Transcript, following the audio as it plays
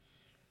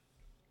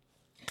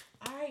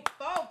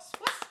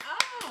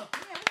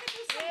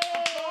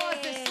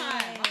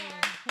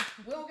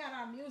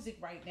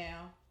right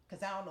now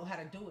because I don't know how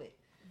to do it.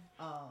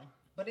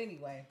 But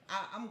anyway,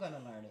 I'm gonna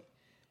learn it.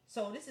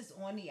 So this is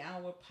On the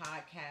Hour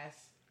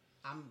podcast.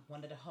 I'm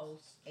one of the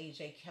hosts,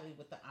 AJ Kelly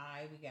with the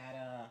I. We got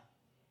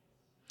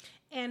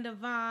And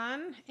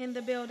Yvonne in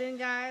the building,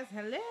 guys.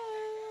 Hello.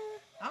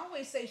 I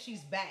always say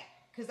she's back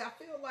because I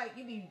feel like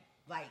you be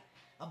like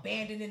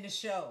abandoning the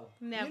show.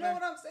 Never. You know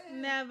what I'm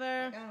saying?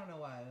 Never. Like, I don't know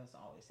why I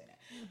always say that.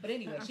 But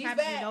anyway, I'm she's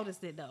happy back. you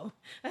noticed it though.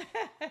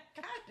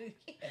 Kinda,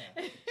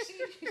 yeah.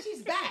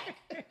 She's back.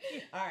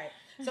 All right.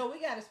 So we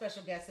got a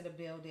special guest in the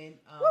building.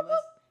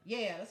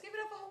 Let's give it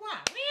up for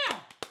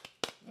Hawaii.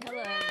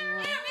 Hello,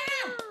 everyone.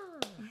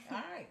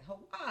 All right,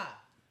 Hawaii.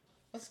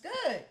 What's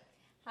good?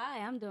 Hi,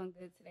 I'm doing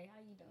good today. How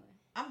you doing?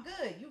 I'm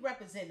good. You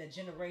represent a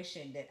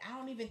generation that I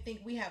don't even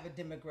think we have a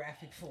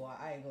demographic for.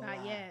 I ain't gonna lie.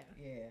 Not yet.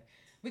 Yeah.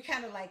 We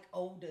kind of like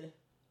older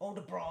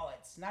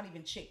broads. Not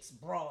even chicks,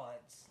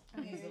 broads.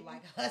 These are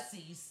like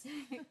hussies.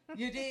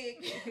 You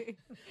dig?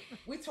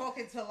 We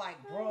talking to like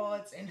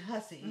broads and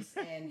hussies.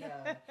 And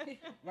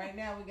right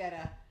now we got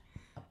a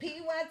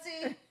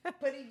PYT,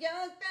 pretty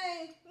young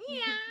thing.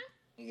 Yeah.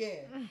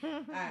 Yeah.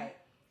 All right.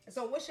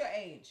 So what's your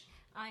age?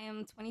 I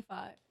am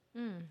 25.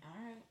 All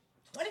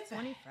right.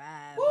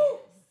 25. Woo!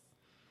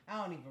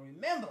 I don't even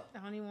remember. I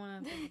don't even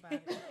want to think about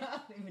it. I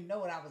don't even know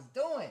what I was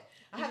doing.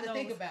 I had to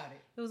think about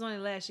it. It was only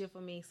last year for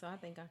me, so I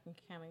think I can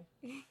kind of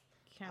give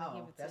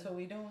it to that's what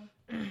we doing?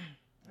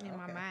 in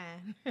my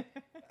mind.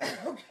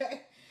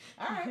 Okay.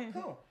 All right,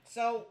 cool.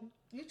 So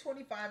you're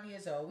 25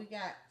 years old. We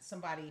got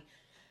somebody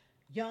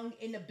young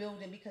in the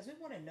building because we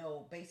want to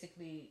know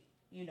basically,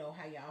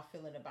 how y'all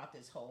feeling about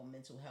this whole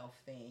mental health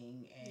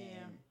thing.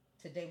 And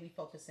today we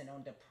focusing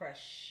on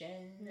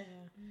depression. Yeah.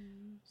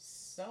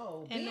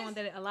 So and knowing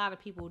that a lot of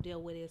people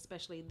deal with it,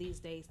 especially these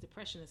days,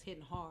 depression is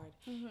hitting hard.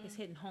 Mm-hmm. It's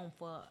hitting home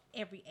for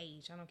every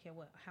age. I don't care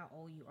how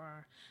old you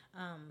are.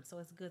 So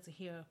it's good to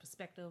hear a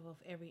perspective of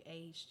every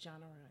age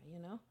genre.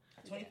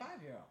 A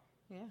 25-year-old.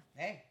 Yeah.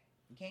 Hey,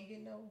 you can't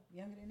get no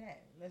younger than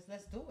that.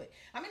 Let's do it.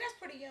 I mean, that's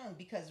pretty young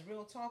because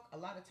real talk, a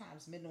lot of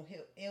times mental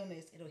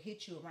illness, it'll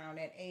hit you around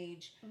that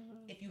age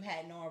if you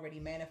hadn't already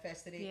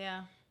manifested it.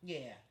 Yeah.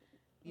 Yeah.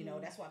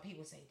 That's why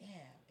people say, damn,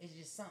 it's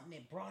just something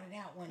that brought it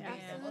out one day.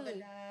 Yeah. The mother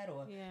died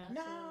or,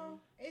 no,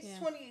 it's Yeah.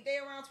 20,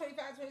 they're around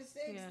 25,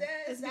 26. Yeah.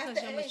 That's It's because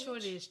the your age.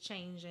 maturity is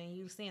changing.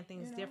 You seeing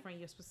things different.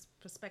 Your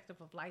perspective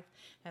of life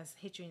has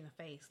hit you in the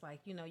face.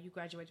 Like, you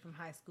graduated from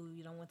high school.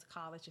 You don't went to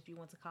college if you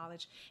went to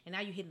college. And now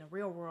you're hitting the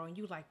real world and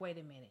you like, wait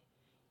a minute.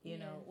 You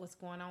know, what's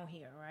going on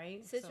here,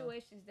 right?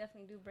 Situations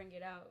definitely do bring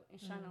it out and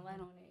shine a light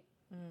on it.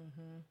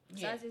 Mm-hmm.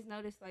 So I just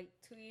noticed like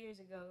 2 years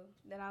ago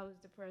that I was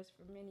depressed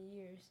for many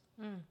years.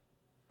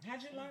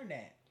 How'd you learn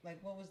that? Like,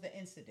 what was the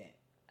incident?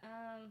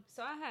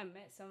 So I had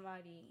met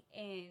somebody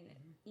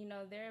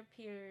and, their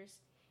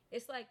peers,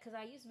 it's like, because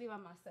I used to be by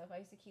myself. I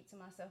used to keep to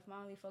myself. My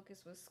only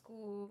focus was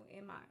school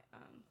and my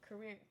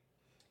career.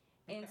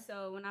 Okay. And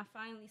so when I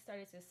finally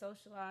started to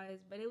socialize,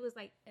 but it was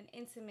like an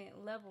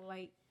intimate level,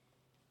 like,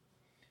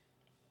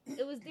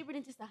 it was deeper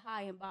than just a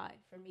high and by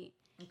for me.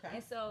 Okay.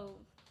 And so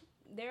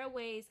their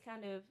ways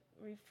kind of,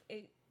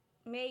 it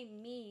made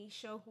me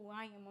show who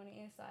I am on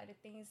the inside, the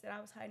things that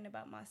I was hiding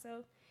about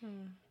myself.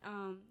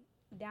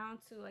 Down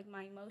to like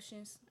my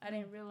emotions. I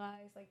didn't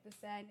realize like the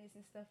sadness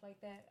and stuff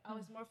like that. I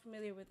was more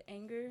familiar with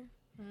anger.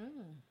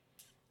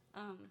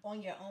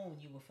 On your own,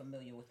 you were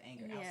familiar with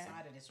anger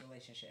outside of this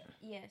relationship.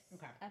 Yes.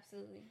 Okay.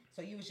 Absolutely.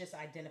 So you was just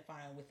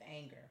identifying with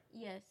anger.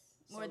 Yes.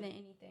 More than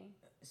anything.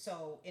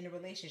 So in a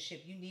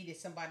relationship, you needed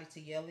somebody to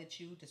yell at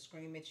you, to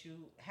scream at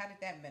you. How did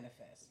that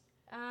manifest?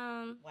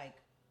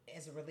 Like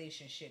as a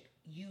relationship,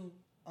 you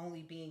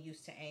only being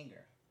used to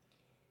anger.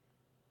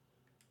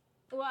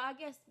 Well, I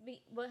guess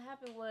what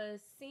happened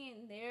was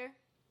seeing their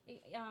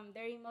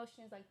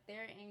emotions, like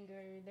their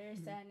anger, their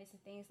sadness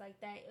and things like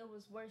that, it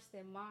was worse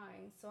than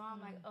mine. So I'm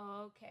like,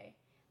 oh, okay.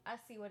 I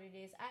see what it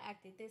is. I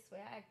acted this way.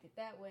 I acted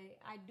that way.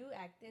 I do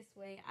act this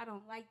way. I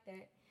don't like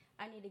that.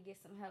 I need to get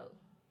some help.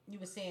 You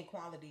were seeing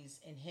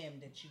qualities in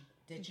him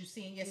that you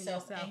see in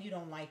yourself and you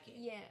don't like it.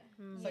 Yeah.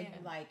 So you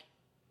like,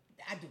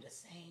 I do the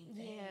same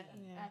thing.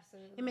 Yeah,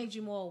 absolutely. It made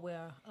you more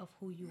aware of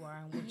who you are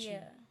and what you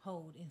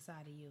hold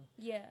inside of you.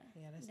 Yeah.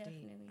 Yeah, that's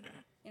definitely. Deep.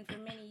 And for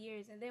many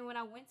years. And then when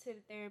I went to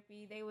the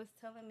therapy, they was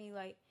telling me,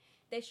 like,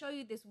 they show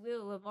you this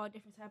wheel of all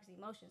different types of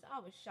emotions. I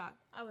was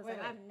shocked. I was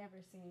I've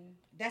never seen.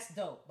 That's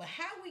dope. But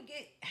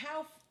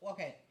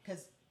okay,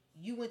 because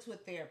you went to a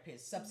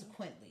therapist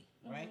subsequently,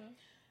 right?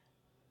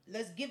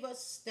 Let's give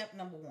us step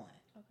number one.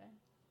 Okay.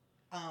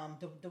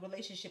 The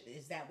relationship,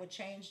 is that what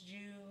changed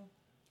you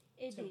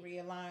to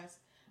realize?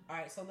 All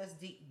right, so let's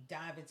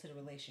dive into the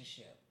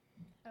relationship.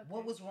 Okay.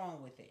 What was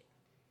wrong with it?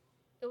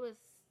 It was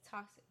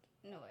toxic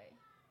in a way.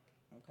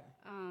 Okay.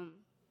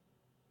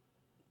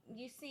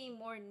 You see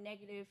more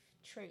negative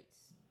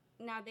traits.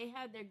 Now, they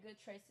have their good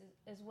traits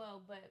as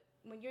well, but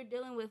when you're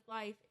dealing with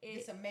life...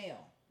 It's a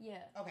male?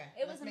 Yeah. Okay.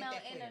 It was a male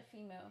and a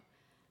female.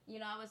 you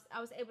know, I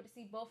was able to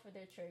see both of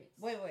their traits.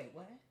 Wait,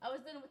 what? I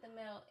was dealing with a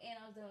male and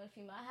I was dealing with a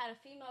female. I had a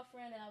female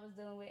friend that I was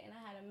dealing with, and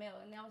I had a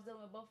male, and I was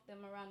dealing with both of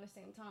them around the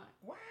same time.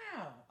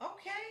 Wow.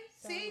 Okay.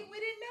 So, see, we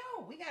didn't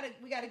know. We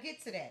gotta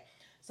get to that.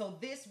 So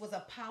this was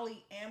a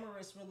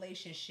polyamorous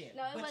relationship,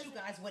 no, but you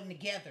guys wasn't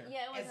together.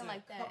 Yeah, it wasn't as a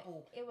like that.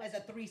 Couple, it was as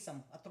a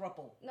threesome, a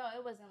throuple. No,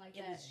 it wasn't like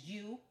that. It was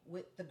you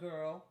with the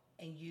girl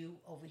and you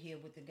over here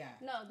with the guy.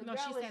 No, the girl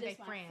was just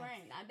my friend.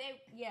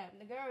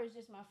 The girl was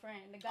just my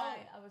friend. The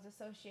guy I was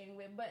associating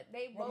with, but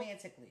they both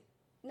romantically.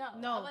 No,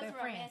 I wasn't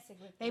romantic with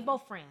them. They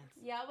both friends.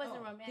 Yeah, I wasn't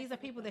romantic. These are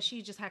people that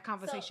she just had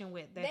conversation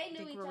with. That they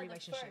knew each other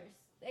relationship. first.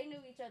 They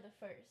knew each other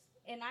first,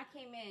 and I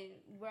came in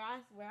where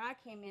I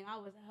came in. I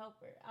was a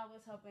helper. I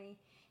was helping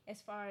as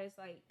far as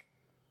like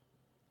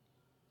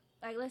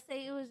let's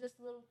say it was just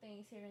little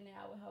things here and there.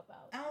 I would help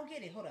out. I don't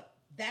get it. Hold up.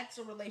 That's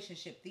a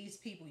relationship. These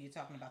people you're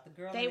talking about, the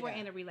girl. They and the were guy.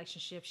 in a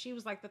relationship. She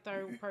was like the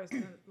third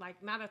person,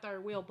 like not a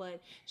third wheel,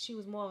 but she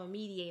was more of a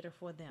mediator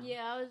for them.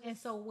 Yeah, I was. And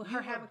so with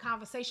her having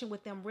conversation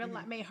with them,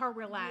 made her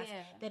realize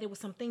that it was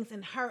some things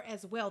in her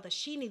as well that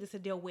she needed to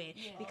deal with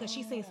because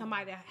she seen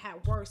somebody that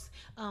had worse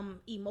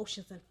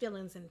emotions and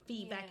feelings and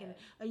feedback and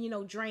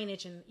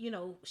drainage and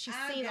she's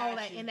seen all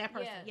that in that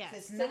person. Yeah.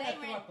 Yes. So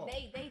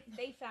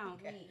they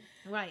found me.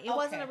 Right. It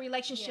wasn't a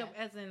relationship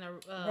as in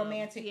a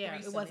romantic. Yeah,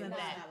 threesome. it wasn't It was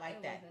that. not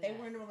like that. They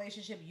were in a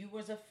relationship. You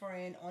was a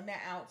friend on the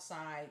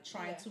outside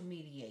trying to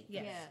mediate.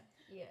 Yes.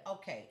 Yeah.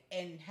 Okay.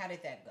 And how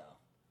did that go?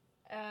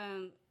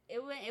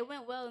 It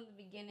went well in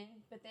the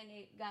beginning, but then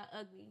it got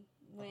ugly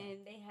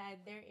when they had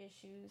their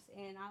issues,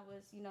 and I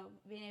was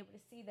being able to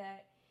see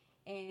that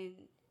and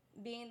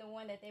being the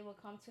one that they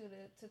would come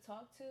to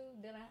talk to.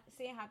 Then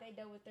seeing how they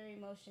dealt with their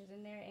emotions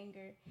and their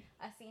anger,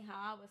 I seen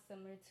how I was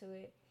similar to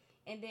it.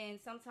 And then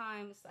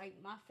sometimes, like,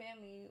 my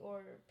family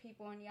or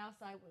people on the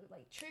outside would,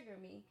 like, trigger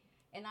me.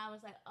 And I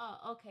was like,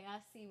 oh, okay, I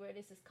see where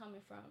this is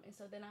coming from. And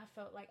so then I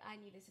felt like I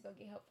needed to go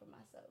get help for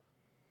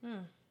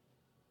myself.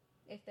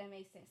 If that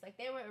makes sense. Like,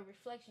 they were a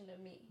reflection of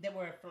me. They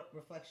were a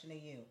reflection of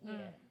you. Yeah.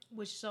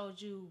 Which showed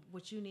you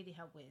what you needed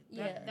help with.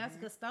 Yeah. That's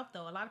good stuff,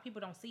 though. A lot of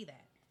people don't see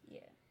that.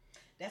 Yeah.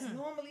 That's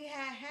normally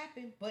how it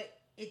happened, but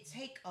it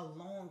take a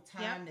long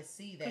time to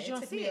see that. It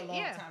took me a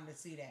long time to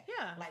see that.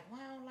 Yeah. Like,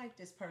 well, I don't like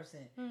this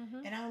person.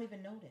 And I don't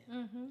even know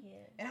them. Yeah.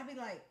 And I'll be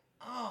like,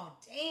 oh,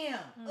 damn.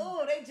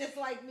 Oh, they just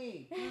like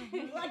me.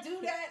 Do I do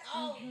that?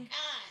 Oh, God.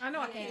 I know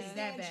I can't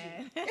stand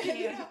that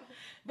bad.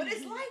 But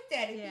it's like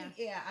that.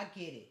 I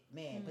get it,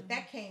 man. But Mm-hmm.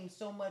 that came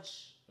so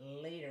much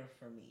later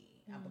for me,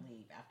 I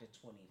believe, after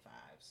 25.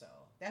 So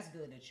that's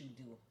good that you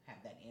do have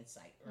that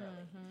insight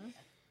early.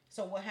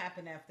 So what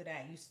happened after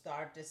that? You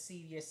start to see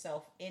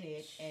yourself in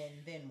it, and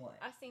then what?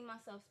 I seen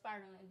myself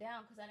spiraling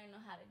down because I didn't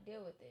know how to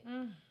deal with it.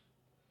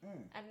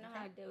 I didn't know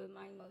how to deal with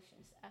my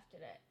emotions after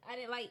that. I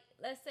didn't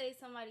let's say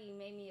somebody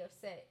made me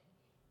upset.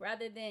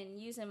 Rather than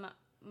using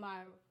my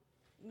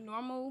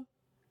normal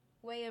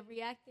way of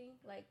reacting,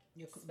 like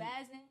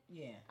spazzing,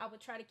 I would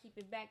try to keep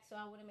it back so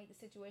I wouldn't make the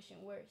situation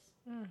worse.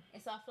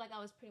 And so I feel like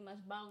I was pretty much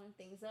bottling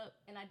things up,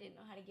 and I didn't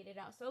know how to get it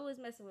out. So it was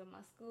messing with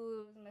my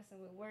school, it was messing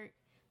with work.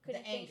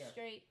 Couldn't think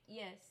straight.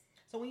 Yes.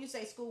 So when you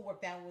say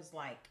schoolwork, that was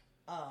like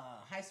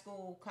high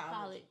school,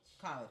 college.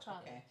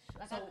 Okay.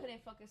 Like, I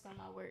couldn't focus on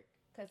my work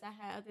because I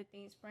had other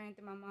things spraying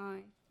through my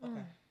mind.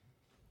 Okay.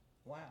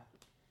 Wow.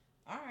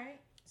 All right.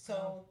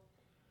 So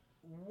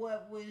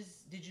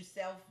did you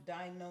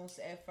self-diagnose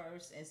at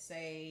first and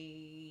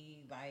say,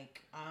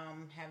 like,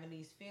 I'm having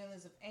these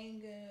feelings of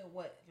anger?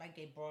 What, like,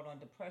 it brought on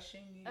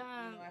depression,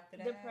 after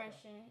that?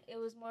 Depression. It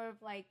was more of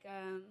like,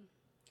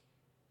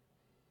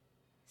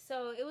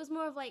 so it was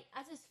more of like,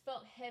 I just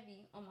felt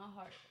heavy on my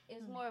heart. It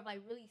was more of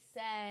like really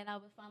sad. I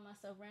would find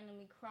myself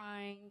randomly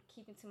crying,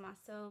 keeping to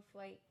myself,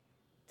 like,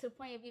 to the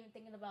point of even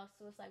thinking about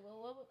suicide.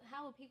 Well,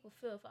 how would people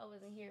feel if I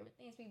wasn't here? Would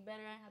things be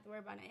better? I didn't have to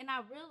worry about it. And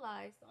I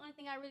realized the only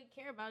thing I really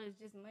care about is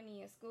just money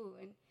and school.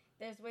 And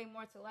there's way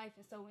more to life.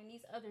 And so when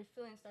these other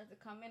feelings start to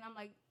come in, I'm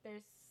like,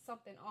 there's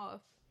something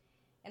off.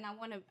 And I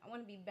want to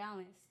be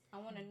balanced. I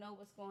want to know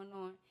what's going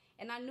on.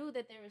 And I knew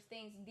that there was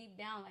things deep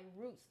down, like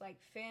roots, like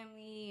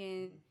family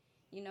and,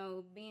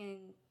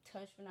 being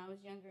touched when I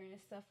was younger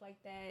and stuff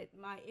like that.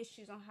 My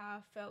issues on how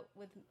I felt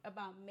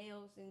about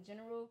males in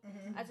general.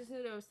 I just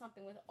knew there was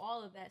something with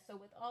all of that. So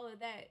with all of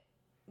that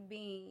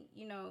being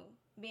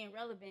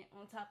relevant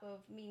on top of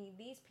meeting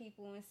these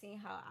people and seeing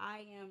how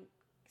I am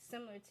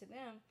similar to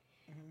them,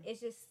 it's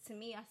just, to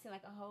me, I see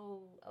like a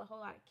whole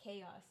lot of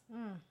chaos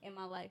in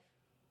my life.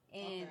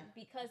 And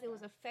because it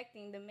was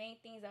affecting the main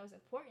things that was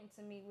important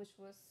to me, which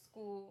was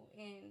school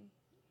and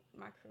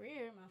my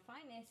career, my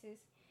finances,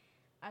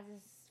 I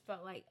just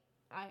felt like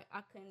I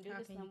couldn't do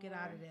this no more. How can you get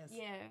out of this?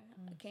 Yeah,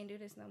 I can't do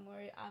this no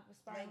more. I was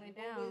spiraling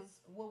down.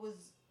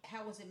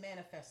 How was it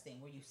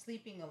manifesting? Were you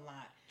sleeping a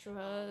lot?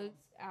 Drugs,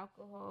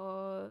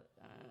 alcohol.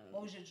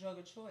 What was your drug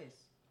of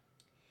choice?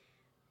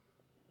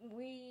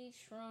 Weed,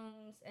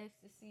 shrooms,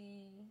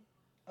 ecstasy.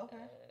 Okay.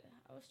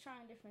 I was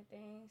trying different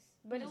things.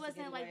 But it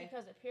wasn't like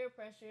because of peer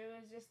pressure. It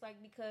was just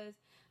like because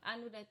I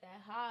knew that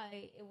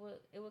high, it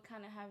would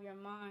kind of have your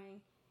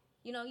mind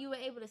you know, you were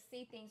able to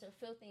see things or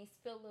feel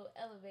a little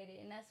elevated,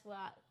 and that's what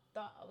I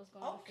thought I was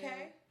going to feel.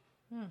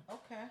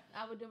 Okay.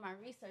 I would do my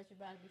research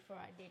about it before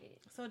I did it.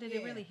 So did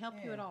it really help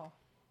you at all?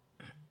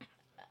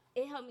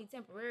 It helped me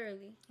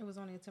temporarily. It was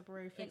only a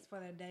temporary fix for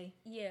that day.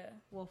 Yeah.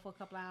 Well, for a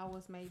couple of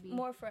hours, maybe.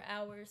 More for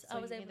hours. So I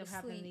was you able ended to up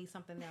having sleep. to need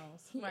something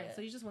else. Yeah. Right.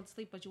 So you just went to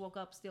sleep, but you woke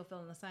up still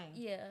feeling the same.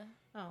 Yeah.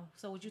 Oh,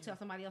 so would you tell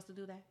somebody else to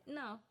do that?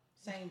 No.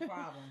 Same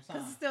problems, huh?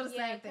 Because it's still the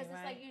same thing, because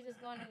it's like you're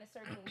just going in a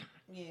circle.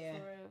 Yeah.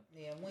 For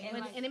real.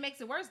 Yeah. And it makes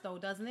it worse, though,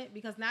 doesn't it?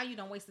 Because now you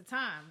don't waste the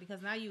time.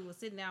 Because now you were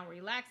sitting down,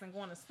 relaxing,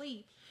 going to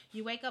sleep.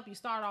 You wake up, you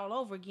start all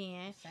over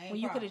again. Same when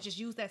you could have problem. just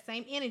used that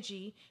same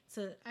energy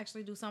to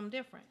actually do something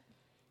different.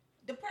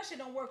 Depression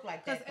don't work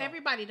like that. Because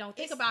everybody don't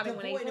think about it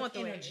when they going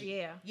through it.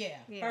 Yeah.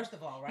 First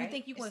of all, right? You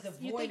think you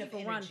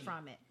can run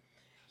from it.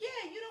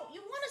 Yeah,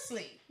 you want to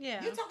sleep.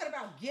 Yeah. You're talking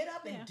about get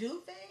up and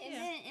do things.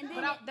 And then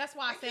But that's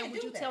why I said,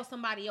 would you that. tell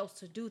somebody else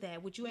to do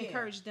that? Would you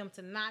encourage them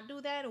to not do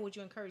that, or would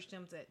you encourage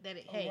them to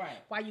hey,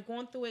 while you're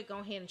going through it, go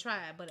ahead and try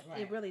it? But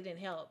it really didn't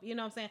help. You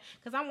know what I'm saying?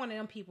 Because I'm one of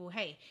them people.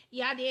 Hey,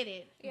 I did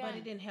it, but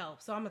it didn't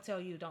help. So I'm gonna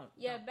tell you, don't.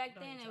 Yeah, don't, back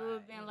don't then it try would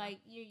have been like,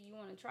 you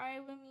want to try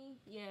it with me?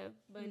 Yeah,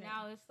 but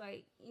now it's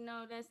like,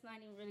 that's not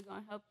even really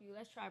gonna help you.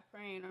 Let's try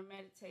praying or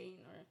meditating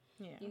or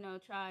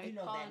try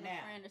calling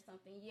a friend or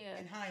something. Yeah.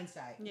 In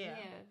hindsight. Yeah.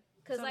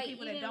 Because some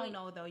people that don't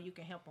know, though, you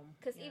can help them.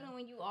 Because even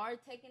when you are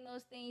taking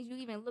those things, you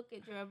even look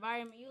at your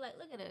environment. You like,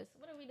 look at us.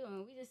 What are we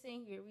doing? We just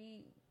sitting here.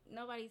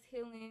 Nobody's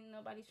healing.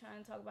 Nobody's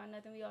trying to talk about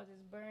nothing. We all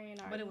just burying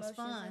our emotions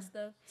and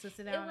stuff. To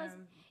sit down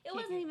it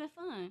wasn't even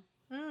fun.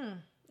 Mm.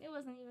 It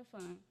wasn't even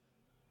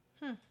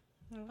fun.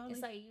 Well,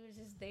 it's like you were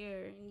just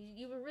there, and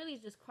you were really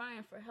just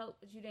crying for help,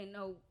 but you didn't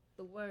know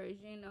the words.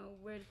 You didn't know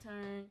where to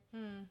turn.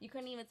 You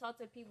couldn't even talk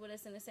to people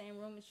that's in the same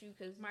room as you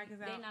because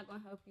they're not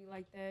going to help you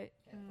like that.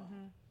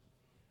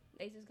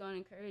 They just gonna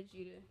encourage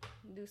you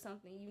to do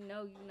something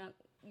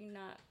you're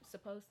not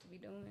supposed to be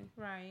doing.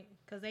 Right,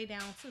 because they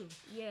down too.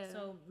 Yeah.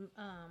 So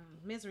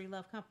misery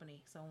love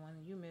company. So when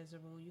you're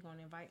miserable, you're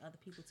gonna invite other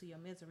people to your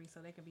misery so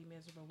they can be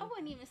miserable. I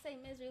wouldn't even say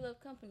misery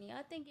love company.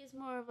 I think it's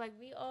more of like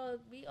we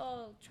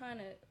all trying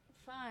to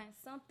find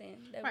something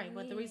that right. We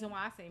But need. the reason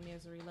why I say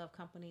misery love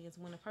company is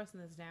when a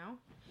person is down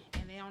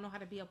and they don't know how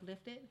to be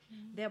uplifted,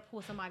 they'll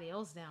pull somebody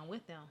else down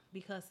with them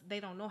because they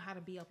don't know how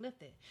to be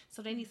uplifted.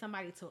 So they need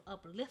somebody to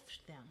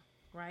uplift them.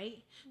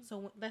 Right?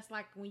 So that's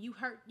like when you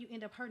hurt, you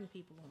end up hurting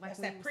people. Like that's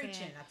that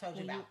preaching I told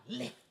you about.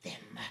 Lift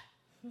them.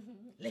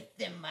 Lift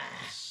them.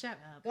 Shut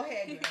up. Go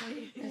ahead,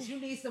 because you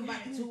need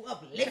somebody to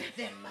uplift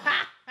them.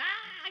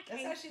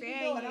 That's how she be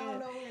doing. I don't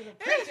know when the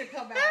preacher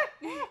come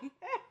out.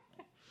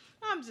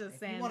 I'm just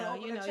saying, though,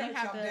 you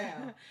have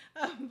to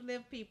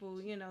uplift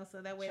people,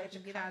 so that way they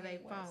can get out of their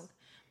funk.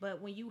 But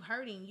when you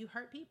hurting, you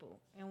hurt people,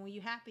 and when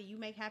you happy, you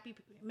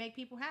make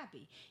people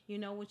happy.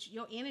 Which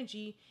your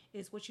energy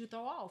is what you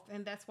throw off,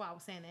 and that's why I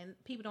was saying. And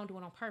people don't do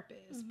it on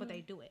purpose, but they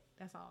do it.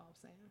 That's all I'm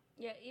saying.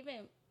 Yeah,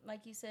 even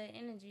like you said,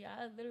 energy.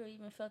 I literally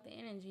even felt the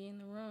energy in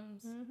the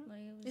rooms. Like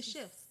it was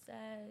shifts.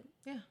 Sad,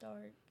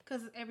 dark.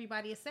 Because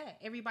everybody is sad.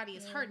 Everybody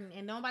is hurting,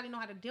 and nobody know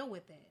how to deal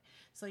with it.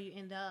 So you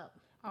end up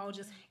all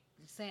just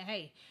saying,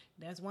 hey,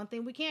 there's one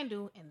thing we can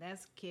do, and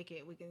that's kick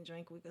it. We can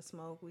drink, we can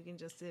smoke, we can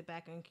just sit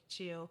back and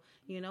chill,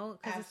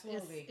 because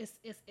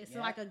it's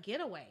like a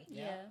getaway.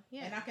 Yeah.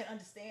 And I can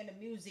understand the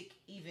music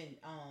even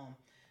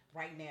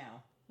right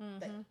now.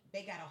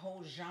 They got a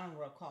whole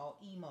genre called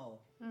emo.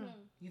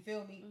 You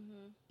feel me?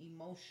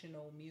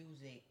 Emotional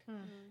music.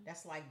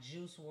 That's like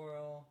Juice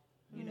WRLD.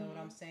 You know what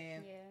I'm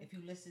saying? Yeah. If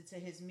you listen to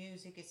his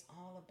music, it's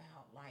all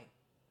about like,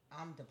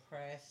 I'm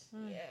depressed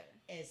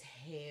as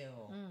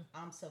hell.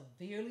 I'm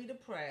severely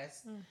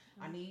depressed.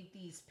 I need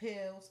these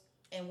pills.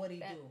 And what he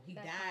do? He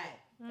died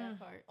that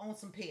part. on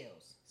some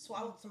pills.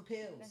 Swallowed some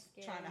pills.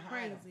 Trying to hide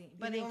crazy. them.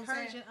 But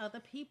encouraging other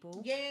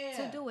people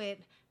to do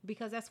it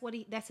because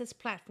that's his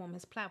platform.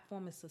 His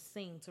platform is to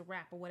sing, to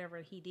rap, or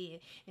whatever he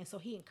did. And so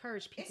he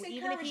encouraged people,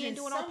 even if he didn't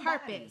do it on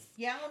purpose.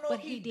 Yeah, I don't know but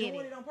if he did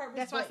doing it on purpose.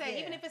 That's why I say,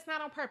 even if it's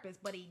not on purpose,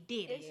 but he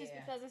did it. It's just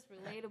because it's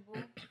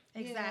relatable.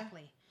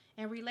 Exactly.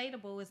 And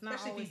relatable is not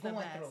especially always if you're the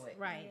going best. through it.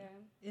 Right.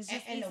 Yeah. It's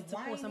just easy to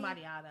pull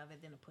somebody out of it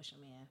than to push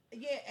them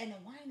in. Yeah, and the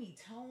whiny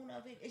tone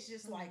of it, it's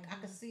just like, I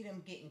could see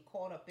them getting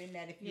caught up in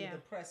that if you're a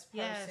depressed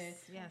person.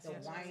 Yes, the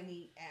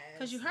whiny ass.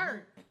 Because you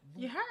hurt.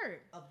 You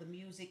hurt. Of the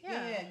music.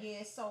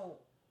 Yeah. So,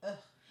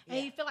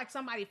 and you feel like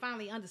somebody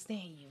finally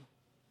understand you.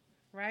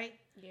 Right?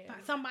 Yeah.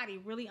 Somebody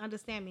really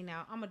understand me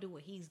now. I'm going to do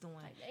what he's doing.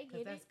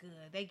 Because that's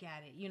good. They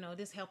got it.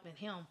 This helping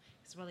him.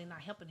 It's really not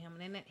helping him.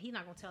 And then he's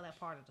not going to tell that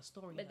part of the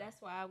story. But that's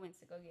why I went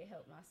to go get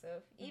help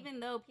myself. Even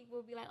though people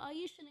would be like, oh,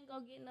 you shouldn't go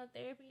get no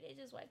therapy. They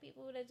just white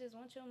people that just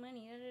want your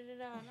money. Da, da, da,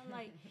 da. And I'm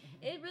like,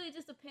 it really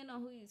just depends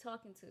on who you're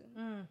talking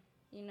to.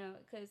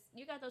 Because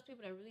you got those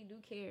people that really do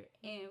care.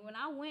 And when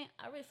I went,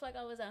 I really felt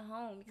like I was at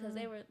home because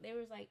they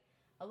was like,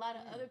 a lot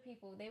of other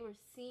people, they were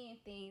seeing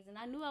things, and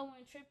I knew I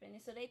wasn't tripping,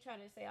 and so they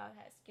tried to say I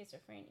had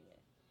schizophrenia.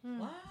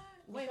 What?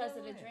 Because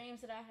of the dreams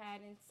that I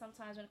had, and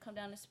sometimes when it come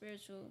down to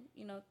spiritual,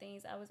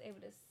 things, I was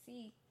able to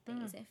see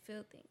things and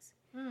feel things.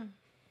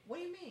 What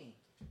do you mean?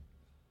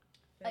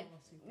 like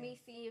me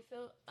see it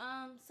feel.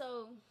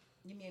 So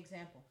give me an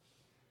example.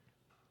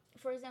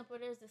 For example,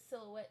 there's the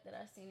silhouette that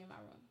I seen in my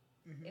room.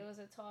 Mm-hmm. It was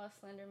a tall,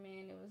 slender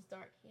man. It was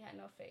dark. He had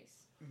no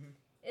face. Mm-hmm.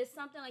 It's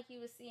something like you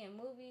would see in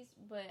movies,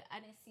 but I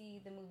didn't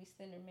see the movie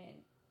Slender Man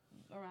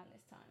around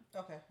this time.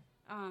 Okay.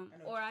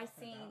 I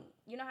seen about.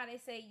 You know how they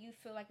say you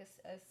feel like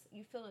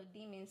you feel a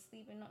demon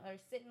sleeping or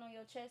sitting on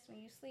your chest when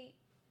you sleep.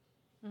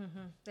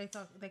 Mm-hmm.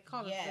 They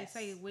call it. They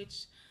say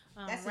which.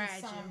 That's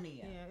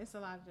insomnia. Yeah, it's a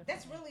lot of different.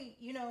 That's really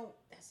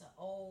that's an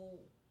old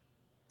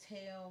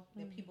tale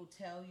that people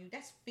tell you.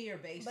 That's fear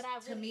based. But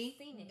I've to really me,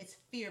 seen it. It's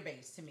fear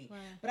based to me. Right.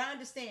 But I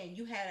understand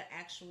you had an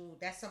actual.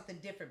 That's something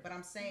different. But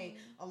I'm saying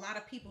a lot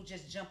of people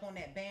just jump on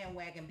that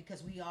bandwagon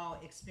because we all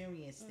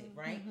experienced it,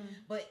 right? Mm-hmm.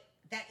 But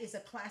that is a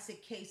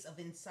classic case of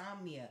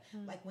insomnia.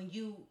 Mm-hmm. Like when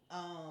you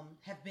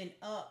have been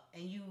up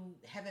and you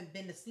haven't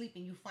been to sleep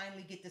and you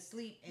finally get to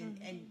sleep and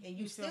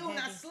you still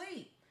not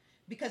asleep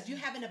because you're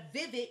having a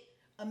vivid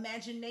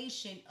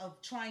imagination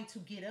of trying to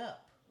get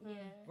up,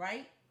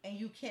 right? And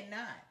you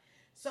cannot.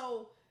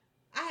 So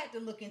I had to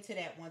look into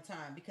that one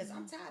time because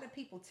I'm tired of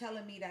people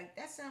telling me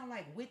that sounds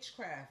like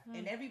witchcraft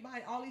and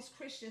everybody, all these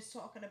Christians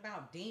talking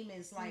about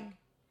demons like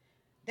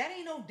that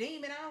ain't no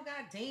demon. I don't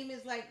got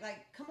demons. Like,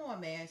 come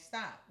on, man,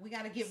 stop. We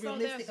got to get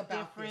realistic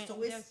about this.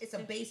 So it's a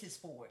basis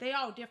for it. They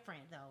all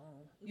different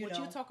though. What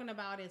you're talking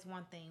about is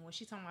one thing. What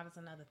she's talking about is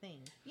another thing.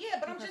 Yeah,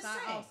 but I'm just saying.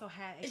 I also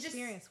had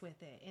experience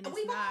with it, and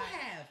we all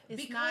have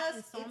it's because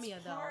not insomnia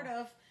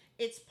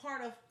it's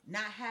part of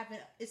not having.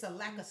 It's a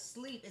lack of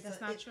sleep. That's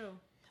not true.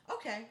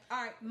 Okay,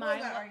 all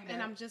right.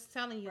 And I'm just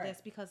telling you this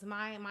because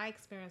my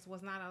experience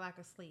was not a lack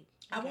of sleep.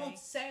 Okay? I won't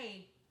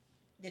say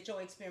that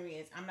your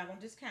experience, I'm not going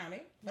to discount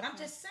it, but I'm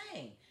just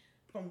saying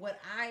from what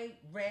I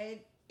read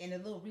and the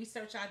little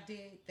research I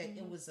did that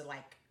it was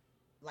like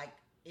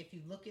if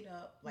you look it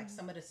up, like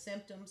some of the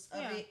symptoms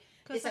of it,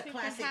 it's a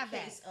classic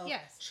case of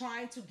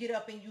trying to get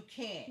up and you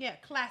can't. Yeah,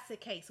 classic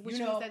case, which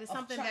means that it's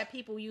something that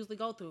people usually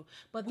go through.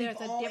 But there's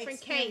a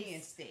different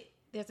case.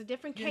 There's a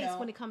different case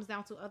when it comes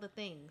down to other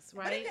things,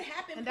 right? But it could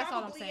happen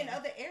probably in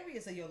other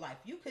areas of your life.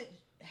 You could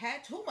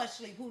have too much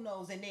sleep, who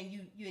knows, and then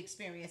you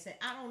experience it.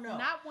 I don't know.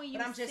 Not when you.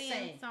 But I'm just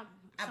saying.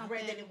 I've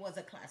read that it was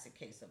a classic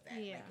case of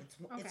that. Yeah.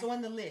 Like it's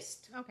on the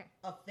list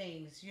of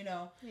things,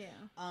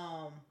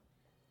 Yeah.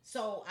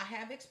 So I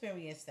have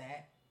experienced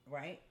that,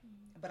 right?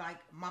 Mm-hmm. But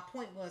my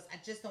point was, I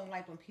just don't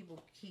like when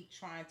people keep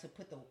trying to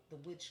put the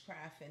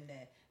witchcraft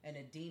and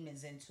the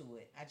demons into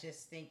it. I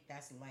just think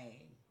that's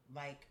lame.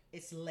 Like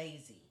it's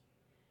lazy.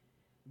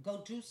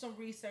 Go do some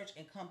research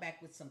and come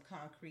back with some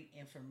concrete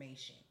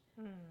information.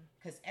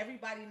 Because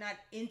everybody not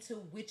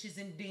into witches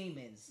and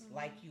demons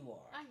like you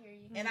are. I hear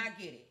you. And I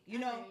get it. You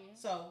know?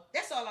 So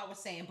that's all I was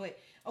saying. But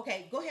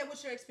okay, go ahead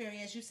with your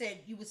experience. You said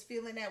you was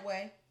feeling that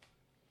way.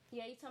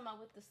 Yeah, you talking about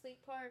with the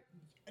sleep part?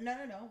 No.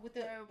 With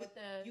the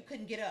you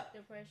couldn't get up.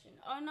 Depression.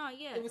 Oh no,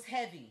 yeah. It was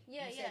heavy.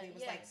 Yeah, you said it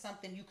was like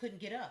something you couldn't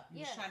get up.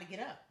 You was trying to get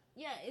up.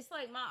 Yeah, it's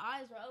like my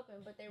eyes were open,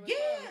 but they were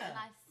closed, and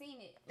I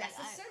seen it. That's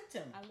a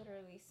symptom. I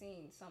literally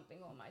seen something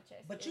on my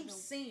chest. But you've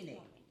seen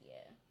it. Yeah.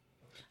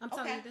 I'm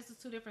telling you, this is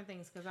two different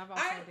things because I've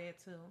also did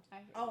too.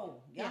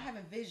 Y'all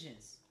having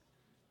visions.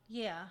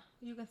 Yeah,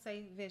 you can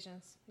say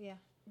visions. Yeah.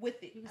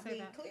 With it, you can say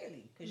that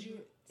clearly because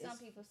some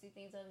people see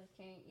things others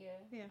can't.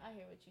 Yeah. I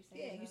hear what you're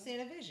saying. Yeah, you seen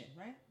a vision,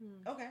 right?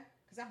 Okay,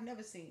 because I've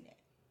never seen that.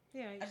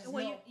 Yeah,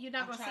 well, you're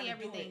not gonna see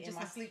everything. In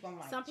my sleep, I'm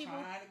like some people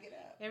trying to get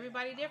up.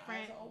 Everybody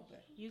different.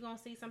 You're gonna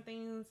see some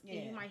things,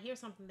 and you might hear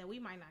something that we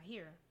might not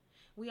hear.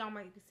 We all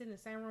might be sitting in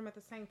the same room at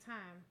the same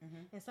time,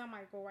 and some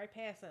might go right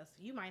past us.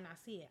 You might not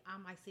see it. I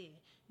might see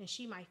it, and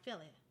she might feel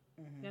it.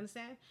 You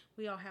understand?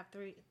 We all have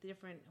 3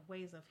 different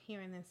ways of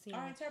hearing and seeing.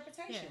 Our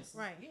interpretations.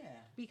 Yeah, right. Yeah.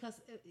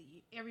 Because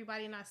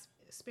everybody not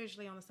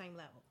spiritually on the same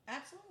level.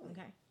 Absolutely.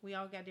 Okay. We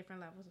all got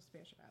different levels of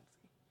spirituality.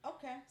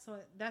 Okay. So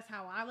that's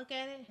how I look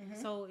at it.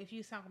 So if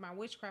you talking about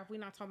witchcraft, we're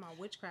not talking about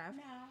witchcraft.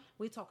 No.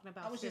 We're talking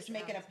about. I was just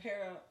making a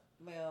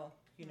parallel,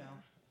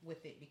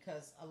 with it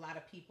because a lot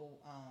of people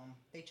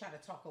they try to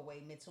talk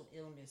away mental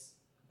illness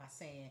by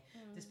saying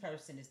this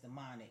person is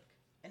demonic.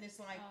 And it's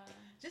like,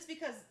 just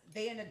because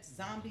they're in a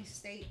zombie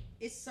state,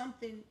 it's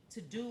something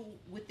to do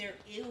with their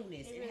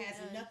illness. It has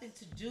nothing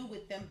to do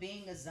with them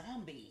being a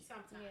zombie.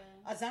 Sometimes.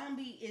 Yeah. A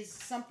zombie is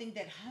something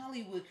that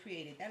Hollywood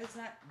created. That is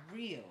not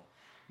real.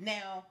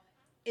 Now,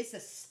 it's a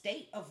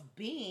state of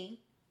being.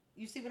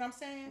 You see what I'm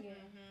saying? Yeah.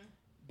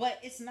 But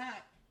it's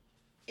not,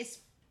 it's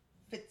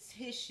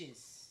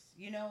fictitious.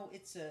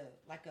 It's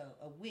like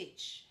a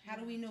witch. How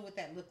do we know what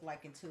that looked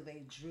like until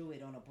they drew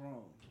it on a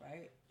broom,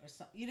 right? Or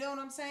something. You know what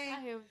I'm saying?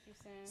 I hear what you're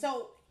saying.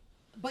 So,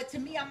 but to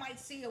me, I might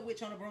see a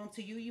witch on a broom.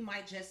 To you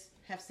might just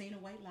have seen a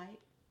white light.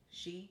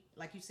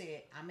 Like you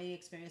said, I may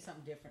experience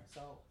something different.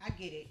 So I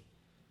get it.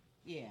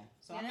 Yeah.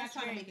 So I'm not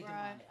trying to make it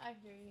demonic. I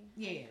hear you.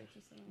 Yeah. I hear what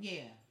you're saying.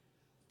 Yeah.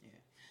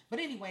 But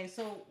anyway,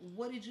 so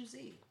what did you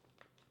see?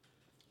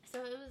 So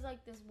it was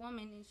like this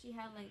woman, and she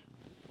had like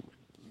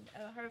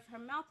her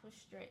mouth was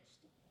stretched.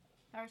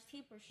 Her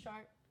teeth were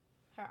sharp.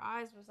 Her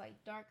eyes was like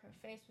dark. Her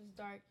face was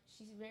dark.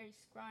 She's very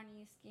scrawny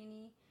and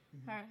skinny.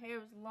 Her hair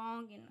was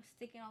long and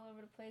sticking all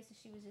over the place, and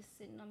she was just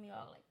sitting on me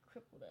all like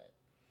crippled up.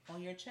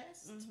 On your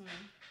chest?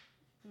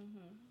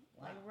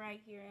 Like right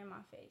here in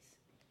my face.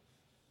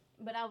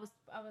 But I was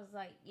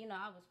like,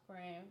 I was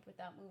praying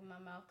without moving my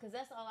mouth because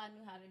that's all I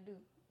knew how to do.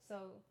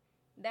 So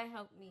that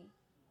helped me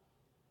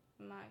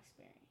in my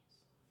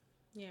experience.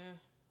 Yeah.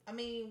 I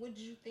mean, what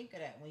did you think of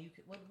that when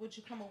what would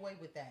you come away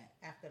with that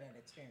after that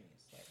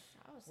experience? Like,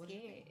 I was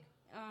scared.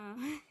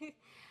 I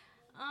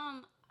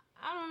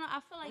don't know. I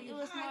feel like it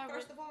was high, more.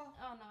 First of all,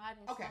 oh no, I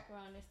didn't smoke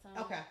around this time.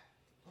 Okay.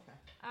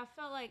 I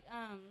felt like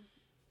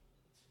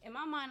in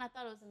my mind I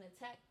thought it was an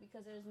attack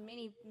because there's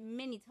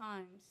many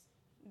times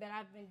that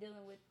I've been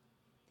dealing with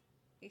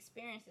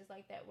experiences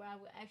like that where I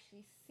would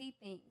actually see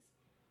things,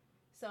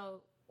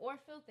 or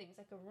feel things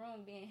like a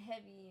room being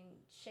heavy and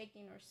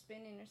shaking or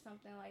spinning or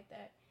something like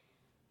that.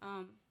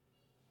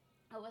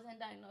 I wasn't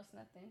diagnosed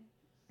nothing.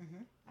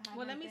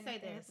 Well, let me say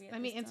this.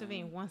 Let me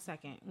intervene 1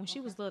 second. When she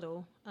was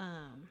little,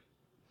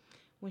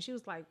 when she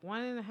was like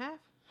 1.5,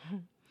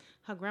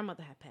 her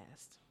grandmother had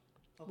passed.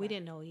 We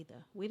didn't know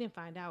either. We didn't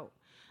find out.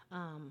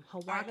 Her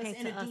wife came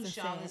to us and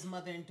said, his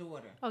mother and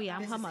daughter. Oh yeah,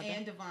 I'm her mother. This is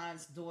Ann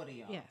Devon's daughter,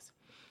 y'all. Yes.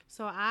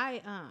 So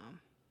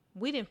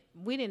we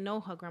didn't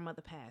know her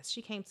grandmother passed.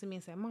 She came to me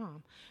and said,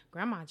 "Mom,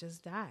 Grandma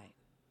just died."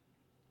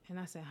 And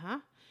I said, "Huh?"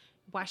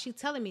 While she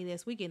telling me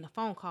this, we getting a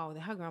phone call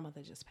that her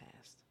grandmother just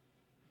passed.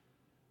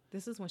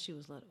 This is when she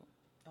was little,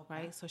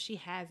 right? So she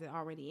has it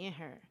already in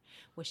her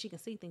where she can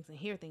see things and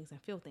hear things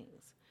and feel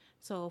things.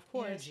 So of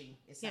course, energy.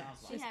 It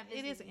sounds like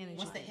it is energy.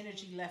 Once the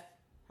energy left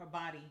her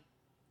body,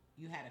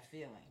 you had a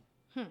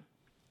feeling.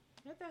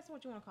 If that's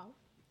what you want to call it.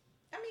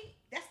 I mean,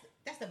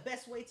 that's the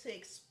best way to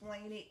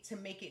explain it to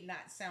make it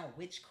not sound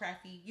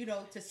witchcrafty,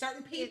 to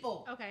certain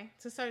people.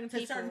 To certain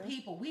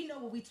people. We know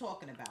what we're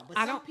talking about. But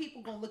some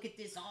people going to look at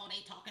this,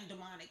 they talking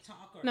demonic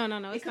talk. Or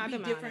no, it's not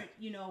demonic. Different,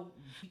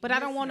 But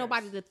I don't want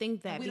nobody to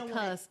think that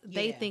because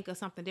they think of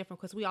something different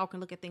because we all can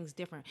look at things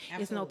different.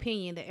 Absolutely. It's an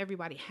opinion that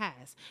everybody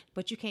has.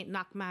 But you can't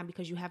knock mine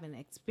because you haven't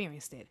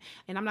experienced it.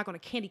 And I'm not going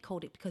to candy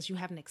coat it because you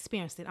haven't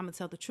experienced it. I'm going to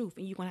tell the truth.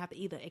 And you're going to have to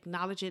either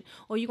acknowledge it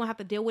or you're going to have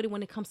to deal with it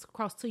when it comes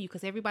across to you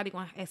because everybody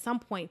going to, at some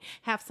point,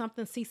 have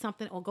something, see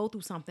something, or go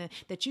through something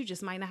that you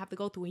just might not have to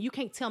go through. And you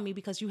can't tell me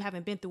because you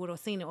haven't been through it or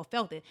seen it or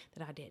felt it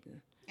that I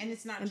didn't. And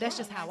it's not. And that's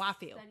just how I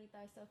feel.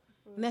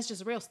 And that's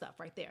just real stuff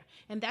right there.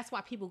 And that's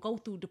why people go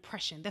through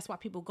depression. That's why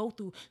people go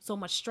through so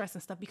much stress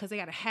and stuff because they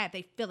got to have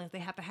their feelings. They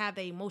have to have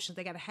their emotions.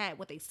 They got to have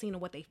what they seen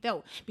and what they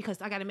felt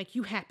because I got to make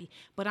you happy.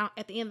 But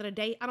at the end of the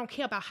day, I don't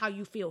care about how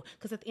you feel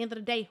because at the end of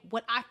the day,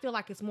 what I feel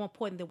like is more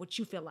important than what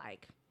you feel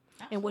like.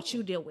 Absolutely. And what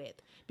you deal with.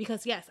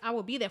 Because, yes, I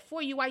will be there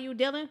for you while you're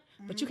dealing,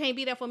 but you can't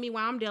be there for me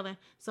while I'm dealing,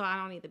 so I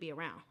don't need to be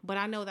around. But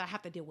I know that I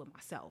have to deal with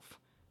myself.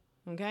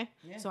 Okay?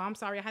 Yeah. So I'm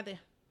sorry I had to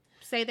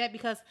say that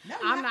because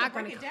I'm not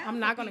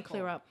going to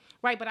clear up.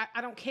 Right, but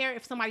I don't care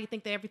if somebody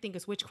think that everything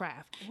is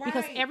witchcraft. Right.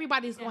 Because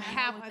everybody's going to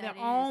have their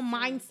own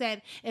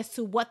mindset as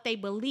to what they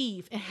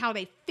believe and how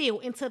they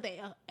feel until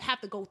they have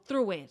to go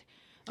through it.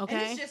 Okay?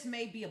 And this just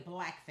may be a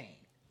black thing.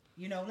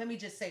 Let me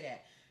just say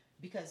that.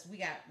 Because we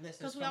got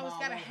listeners. Because we always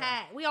got to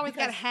hide. We always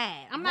got to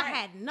hide. I'm not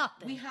hiding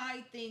nothing. We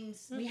hide things.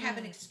 Mm-hmm. We have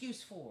an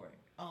excuse for it.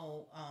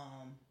 Oh,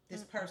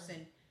 this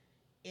person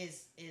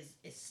is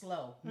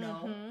slow.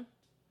 Mm-hmm.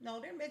 No,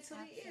 they're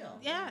mentally ill.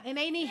 Yeah, and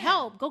they need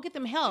help. Go get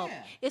them help.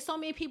 Yeah. It's so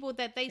many people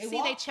that they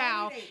see their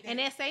child and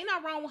they say, ain't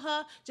nothing wrong with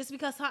her just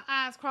because her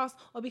eyes crossed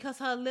or because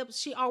her lips,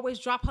 she always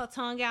drop her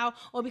tongue out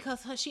or because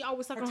she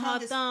always suck on her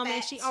thumb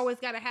and she always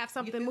got to have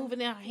something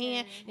moving in her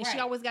hand and she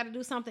always got to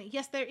do something.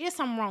 Yes, there is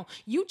something wrong.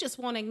 You just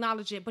want to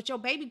acknowledge it, but your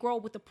baby grow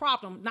with the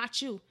problem, not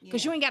you,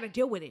 because you ain't got to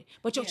deal with it.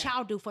 But your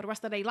child do for the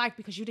rest of their life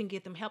because you didn't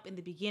get them help in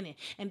the beginning.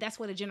 And that's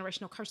where the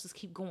generational curses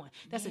keep going.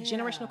 That's a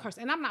generational curse.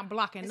 And I'm not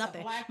blocking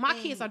nothing. My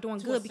kids are doing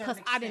good because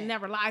I didn't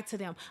never lie to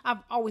them. I've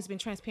always been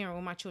transparent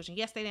with my children.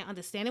 Yes, they didn't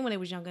understand it when they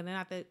was younger.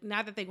 Now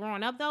that they're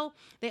growing up, though,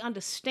 they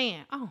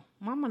understand. Oh,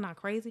 mama not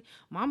crazy.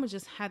 Mama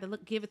just had to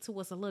give it to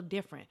us a little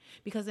different.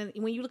 Because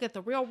when you look at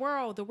the real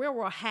world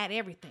had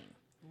everything.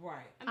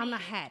 Right. I'm not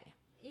had it.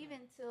 Even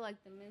to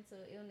like the mental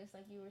illness,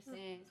 like you were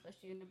saying,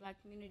 especially in the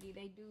black community,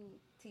 they do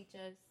teach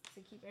us to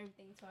keep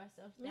everything to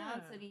ourselves,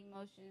 down to the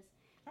emotions.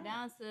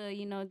 Down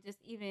to, just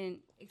even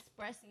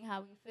expressing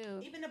how we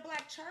feel. Even the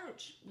black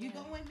church. You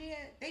go in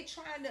there, they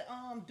trying to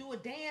do a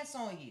dance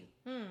on you.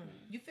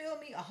 You feel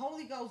me? A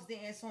Holy Ghost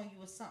dance on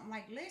you or something.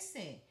 Like,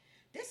 listen,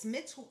 this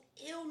mental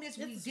illness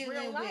we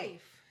dealing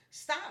with.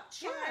 Stop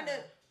trying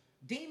to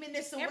demon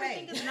this away.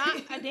 Everything is not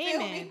a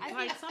demon.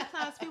 Like,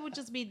 sometimes people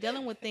just be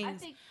dealing with things. I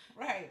think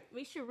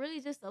we should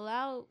really just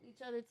allow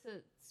each other to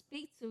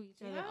speak to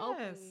each other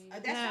openly.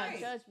 That's right.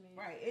 Judgment.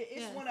 Right.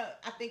 It's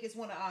I think it's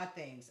one of our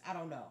things. I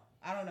don't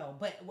know.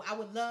 But I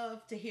would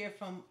love to hear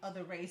from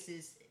other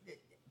races.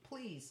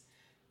 Please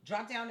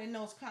drop down in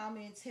those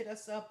comments. Hit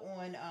us up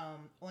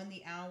on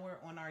the hour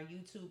on our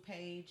YouTube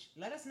page.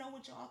 Let us know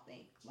what y'all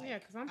think.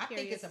 Because I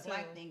think it's a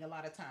black thing a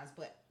lot of times,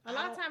 but a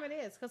lot of time it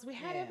is because we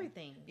had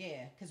everything.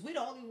 Yeah, because we're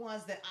the only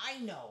ones that I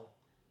know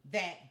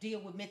that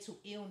deal with mental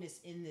illness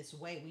in this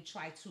way. We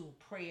try to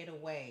pray it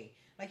away.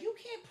 Like, you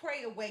can't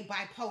pray away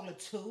bipolar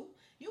 2.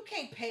 You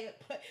can't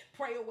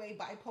pray away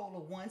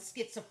bipolar 1,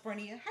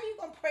 schizophrenia. How you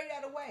going to pray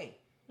that away?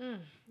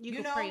 You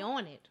can pray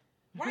on it.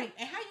 Right.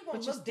 And how you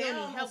going to look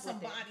down on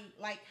somebody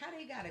like how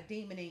they got a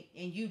demon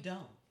and you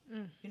don't?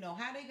 You know,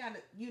 how they got,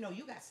 you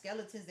got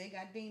skeletons, they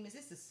got demons.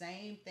 It's the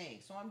same thing.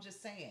 So I'm just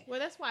saying.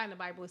 Well, that's why in the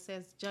Bible it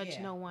says, judge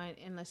no one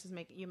unless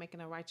you're making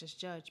a righteous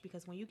judge.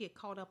 Because when you get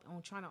caught up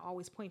on trying to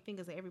always point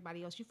fingers at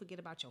everybody else, you forget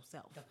about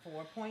yourself. The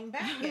 4 pointing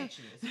back at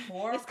you.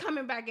 It's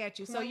coming back at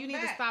you. So you need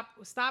to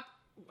stop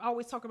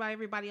always talk about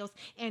everybody else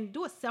and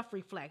do a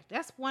self-reflect.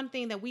 That's one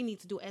thing that we need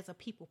to do as a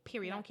people,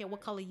 period. I don't care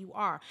what color you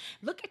are.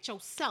 Look at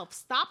yourself.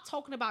 Stop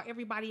talking about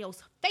everybody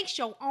else. Face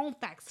your own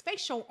facts.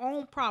 Face your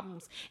own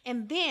problems.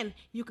 And then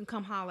you can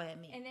come holler at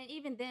me. And then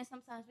even then,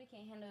 sometimes we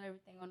can't handle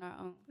everything on our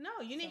own.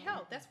 No, you need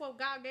help. That's what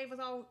God gave us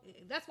all.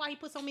 That's why he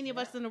put so many of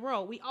us in the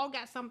world. We all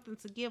got something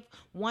to give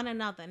one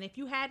another. And if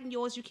you had in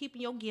yours, you're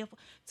keeping your gift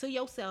to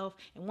yourself.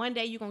 And one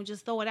day you're going to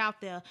just throw it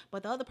out there.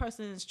 But the other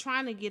person is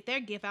trying to get their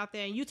gift out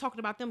there. And you talking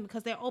about them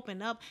because they're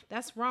open up.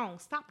 That's wrong.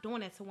 Stop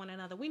doing that to one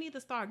another. We need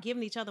to start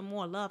giving each other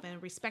more love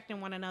and respecting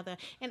one another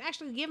and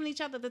actually giving each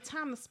other the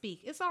time to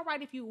speak. It's all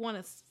right if you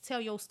want to tell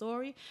your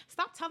story.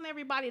 Stop telling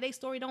everybody their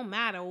story don't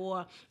matter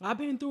or I've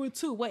been through it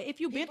too. Well,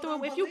 if you've been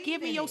through it, if you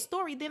give me your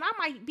story, then I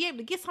might be able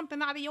to get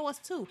something out of yours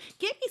too.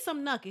 Give me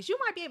some nuggets. You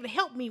might be able to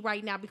help me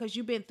right now because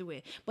you've been through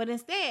it. But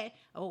instead,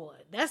 oh,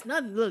 that's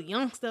nothing, little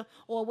youngster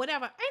or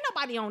whatever. Ain't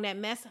nobody on that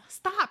mess.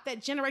 Stop that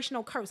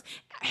generational curse.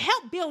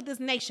 Help build this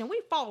nation.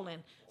 We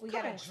falling. We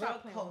got a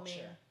drug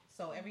culture.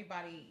 So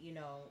everybody,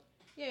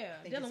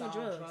 dealing with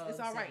drugs. It's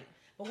all right.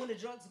 But when the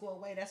drugs go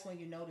away, that's when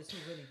you notice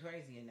who's really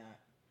crazy or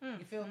not.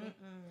 You feel me?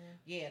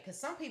 Yeah, because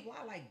some people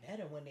I like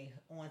better when they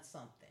on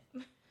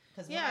something.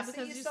 Because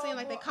you seem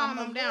like they calm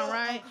them down,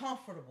 right?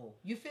 Uncomfortable.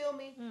 You feel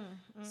me?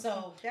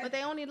 So, but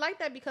they only like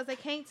that because they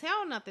can't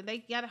tell nothing. They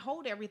gotta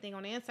hold everything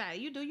on the inside.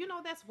 You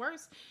know that's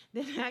worse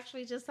than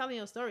actually just telling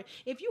your story.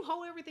 If you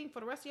hold everything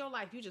for the rest of your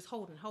life, you just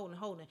holding.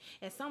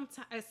 At some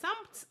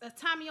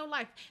time in your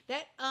life,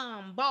 that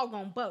ball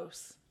gonna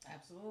burst.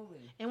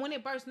 Absolutely. And when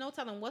it bursts, no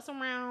telling what's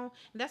around.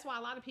 And that's why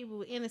a lot of people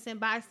with innocent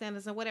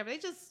bystanders and whatever, they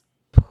just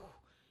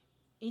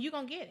and you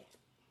gonna get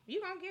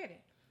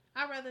it.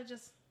 I'd rather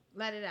just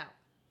let it out.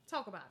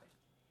 Talk about it.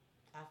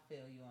 I feel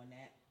you on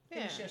that.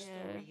 Finish your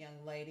story,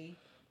 young lady.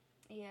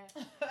 Yeah.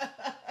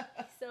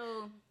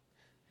 So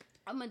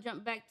I'm gonna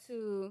jump back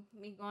to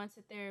me going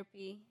to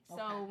therapy. Okay.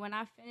 So when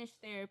I finished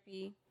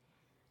therapy,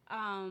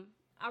 I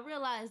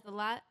realized a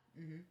lot.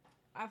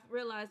 I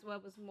realized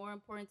what was more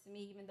important to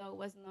me, even though it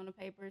wasn't on the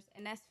papers,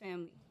 and that's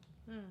family.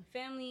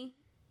 Family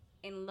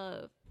and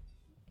love.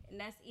 And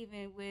that's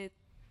even with,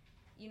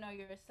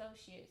 your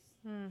associates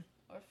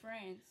or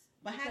friends.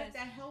 But how did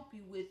that help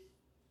you with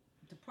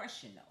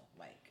depression, though?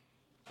 Like,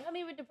 it helped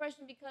me with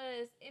depression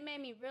because it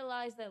made me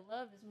realize that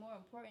love is more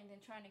important than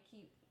trying to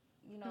keep,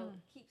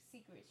 keep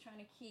secrets, trying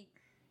to keep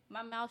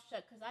my mouth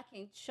shut. Because I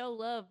can show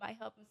love by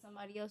helping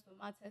somebody else with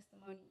my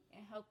testimony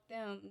and help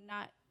them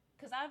not.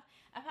 Because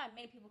I've had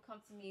many people come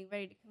to me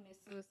ready to commit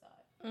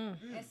suicide,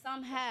 and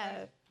some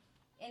have,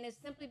 and it's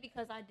simply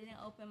because I didn't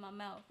open my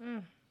mouth.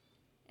 And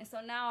so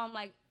now I'm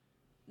like,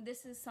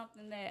 this is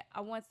something that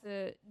I want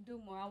to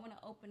do more. I want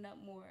to open up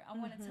more. I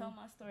want to tell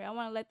my story. I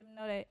want to let them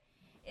know that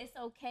it's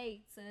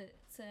okay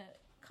to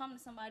come to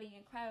somebody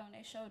and cry on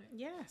their shoulder.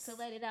 Yes. To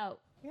let it out.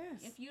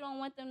 Yes. If you don't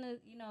want them to,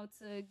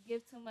 to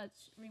give too much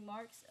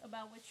remarks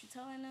about what you're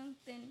telling them,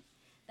 then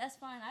that's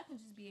fine. I can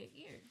just be an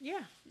ear.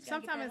 Yeah.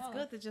 Sometimes it's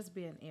good to just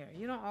be an ear.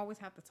 You don't always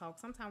have to talk.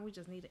 Sometimes we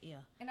just need an ear.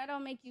 And I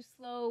don't make you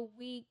slow,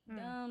 weak,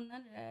 dumb,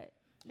 none of that.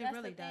 That's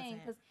really the thing, doesn't.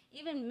 because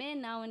even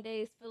men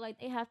nowadays feel like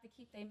they have to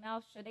keep their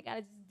mouth shut. They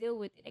gotta just deal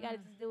with it. They gotta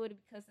just deal with it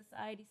because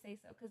society says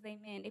so. Because they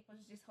men, they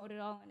supposed to just hold it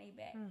all on their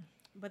back.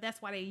 But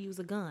that's why they use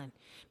a gun,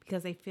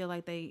 because they feel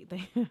like they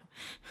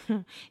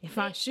if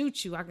I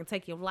shoot you, I can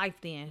take your life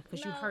then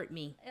because you hurt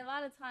me. A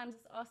lot of times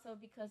it's also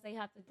because they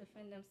have to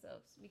defend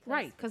themselves.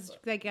 Because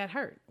they got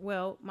hurt.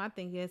 Well, my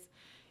thing is,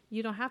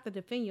 you don't have to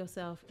defend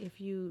yourself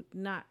if you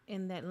not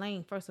in that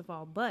lane, first of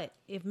all. But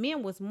if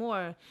men was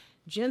more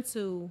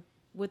gentle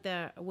with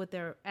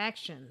their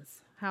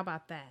actions, how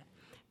about that?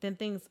 Then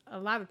a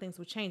lot of things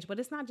would change. But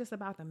it's not just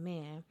about the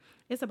man;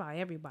 it's about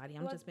everybody.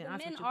 I'm just being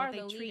honest with you. But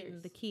they treating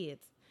the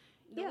kids.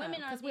 The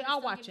women are, because we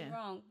all watching.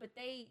 Wrong, but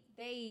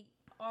they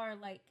are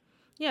like.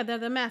 Yeah, they're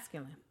the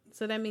masculine.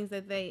 So that means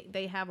that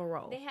they have a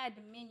role. They had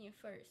dominion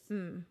first,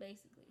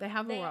 basically. They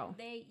have a role.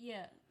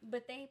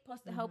 But they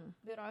supposed to help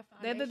build our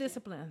foundation. They're the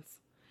disciplines.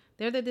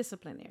 They're the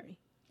disciplinary.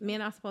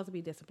 Men are supposed to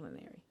be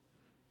disciplinary,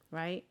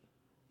 right?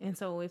 And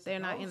so if they're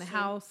not in the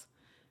house,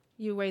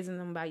 you're raising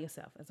them by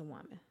yourself as a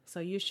woman. So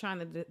you're trying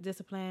to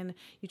discipline.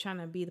 You're trying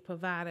to be the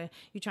provider.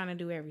 You're trying to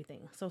do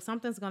everything. So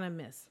something's gonna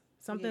miss.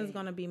 Something's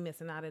going to be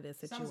missing out of this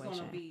situation. Something's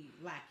going to be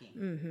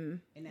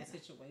lacking in that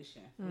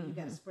situation. You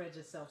got to spread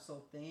yourself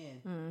so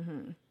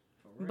thin.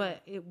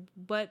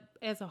 But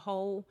as a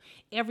whole,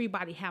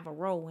 everybody have a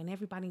role, and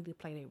everybody need to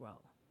play their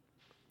role.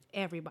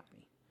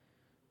 Everybody.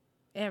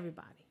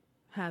 Everybody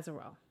has a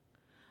role.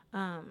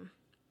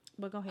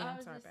 But go ahead. I I'm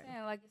was sorry, just baby.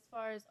 saying, like, as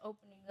far as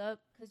opening up,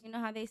 because you know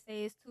how they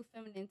say it's too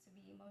feminine to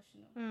be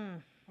emotional.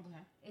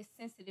 Okay. It's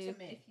sensitive To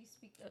men. if you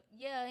speak up.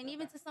 Yeah, and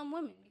even to some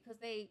women, because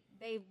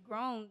they've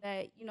grown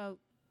that, you know,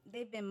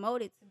 they've been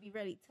molded to be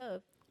really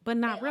tough. But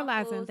not They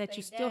realizing uncles, that they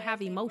you still dads, have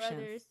they emotions.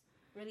 brothers,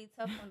 really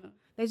tough on them.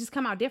 They just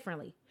come out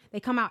differently. They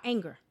come out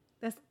anger.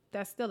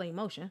 That's still an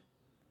emotion.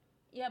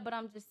 Yeah, but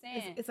I'm just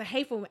saying. It's a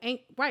hateful,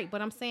 right?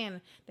 But I'm saying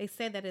they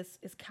said that it's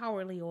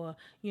cowardly, or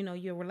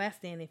you're less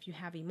than if you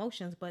have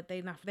emotions. But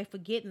they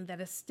forgetting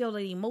that it's still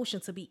an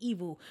emotion to be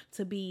evil,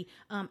 to be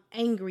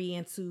angry,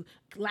 and to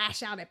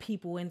lash out at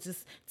people, and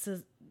just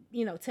to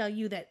tell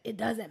you that it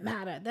doesn't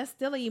matter. That's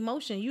still an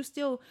emotion.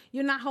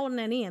 You're not holding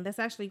it in. That's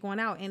actually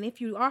going out. And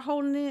if you are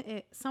holding it,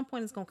 at some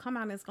point it's gonna come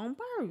out and it's gonna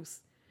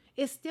burst.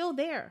 It's still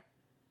there.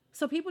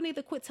 So people need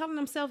to quit telling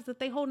themselves that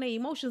they hold their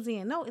emotions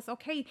in. No, it's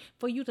okay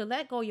for you to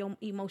let go of your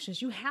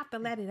emotions. You have to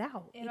let it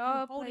out. If you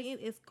hold it in,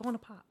 it's going to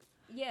pop.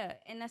 Yeah,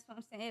 and that's what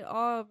I'm saying. It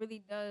all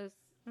really does.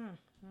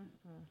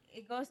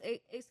 It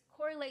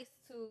correlates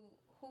to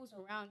who's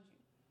around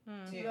you,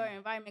 to your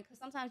environment. Because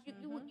sometimes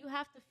you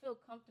have to feel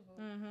comfortable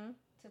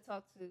to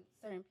talk to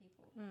certain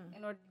people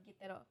in order to get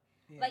that off.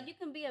 Yeah. Like, you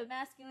can be a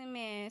masculine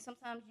man.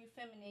 Sometimes you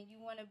feminine.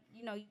 You want to,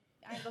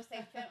 I ain't gonna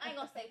say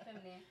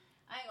feminine.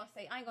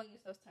 I ain't gonna use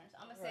those terms.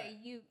 I'm gonna say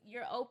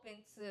you're open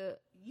to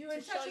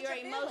show your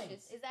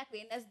emotions.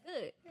 Exactly, and that's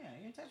good. Yeah,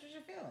 you're in touch with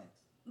your feelings.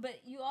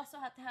 But you also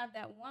have to have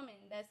that woman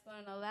that's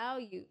gonna allow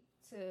you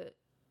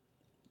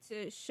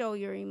to show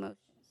your emotions.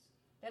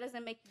 That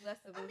doesn't make you less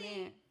of a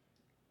man.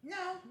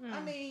 No, I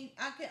mean,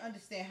 I can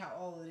understand how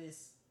all of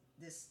this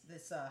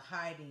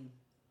hiding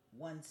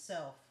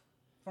oneself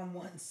from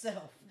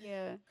oneself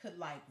could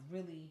like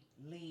really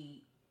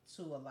lead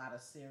to a lot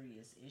of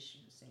serious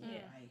issues in your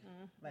life,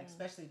 like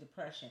especially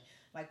depression.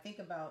 Like, think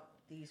about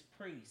these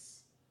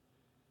priests,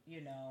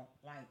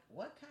 like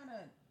what kind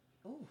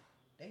of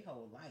they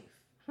whole life.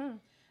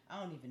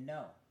 I don't even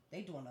know.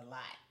 They doing a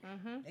lot.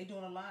 They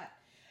doing a lot.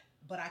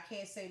 But I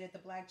can't say that the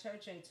black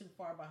church ain't too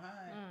far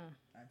behind.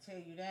 I tell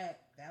you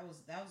that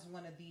was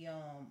one of the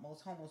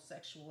most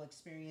homosexual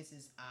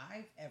experiences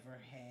I've ever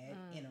had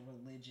in a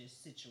religious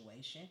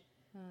situation.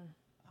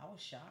 I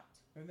was shocked.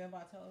 Remember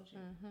I told you?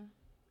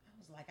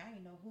 I was like, I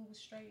didn't know who was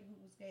straight, who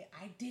was gay.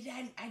 I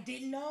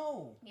didn't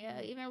know.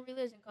 Yeah, even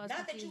religion causes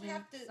not that you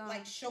have to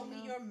like show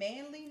me your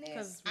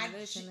manliness.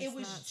 It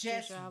was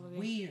just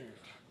weird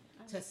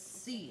to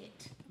see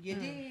it. You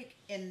dig?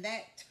 In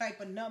that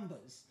type of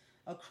numbers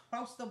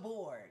across the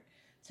board,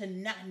 to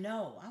not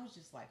know. I was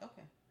just like,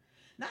 okay.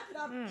 Not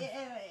that I'm,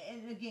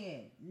 and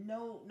again,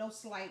 no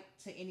slight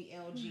to any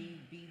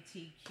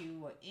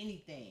LGBTQ or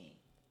anything.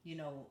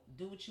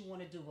 Do what you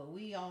want to do, but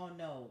we all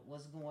know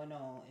what's going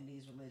on in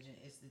these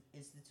religious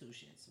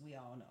institutions. We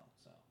all know.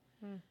 So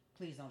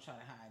please don't try to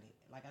hide it.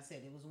 Like I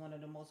said, it was one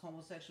of the most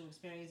homosexual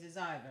experiences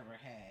I've ever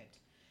had.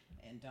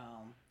 And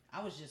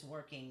I was just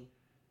working.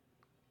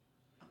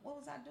 What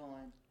was I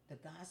doing? The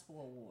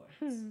Gospel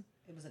Awards.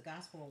 It was a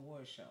Gospel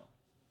Award show.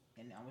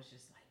 And I was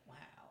just like,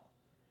 wow.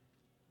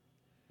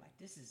 Like,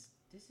 this is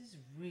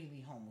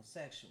really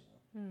homosexual.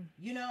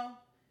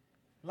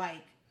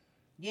 Like,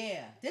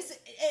 yeah, this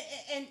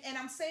and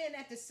I'm saying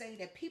that to say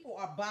that people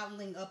are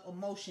bottling up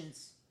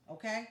emotions.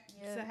 Okay,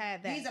 to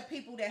have that. These are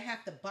people that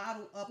have to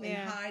bottle up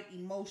and hide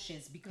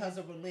emotions because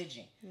of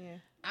religion. Yeah,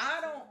 I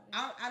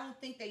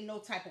don't think they no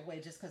type of way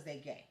just because they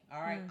gay.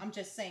 All right, I'm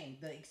just saying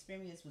the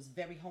experience was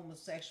very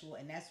homosexual,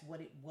 and that's what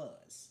it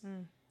was.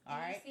 All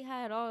right. You see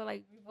how it all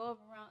like revolve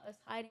around us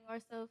hiding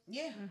ourselves?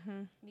 Yeah.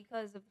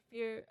 Because of the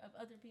fear of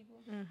other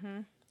people.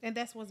 And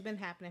that's what's been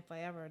happening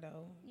forever,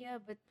 though. Yeah,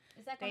 but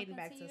is that going to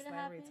continue to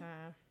slavery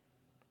time?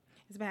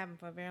 It's been happening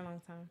for a very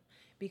long time,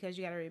 because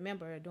you got to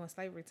remember, during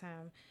slavery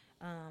time,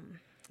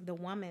 the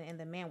woman and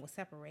the man were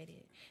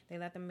separated. They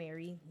let them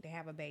marry. They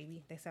have a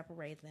baby. They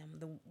separate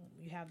them.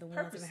 You have the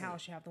ones in the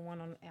house. You have the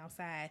one on the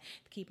outside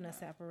keeping us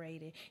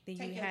separated.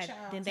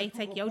 Then they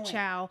take your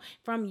child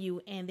from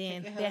you, and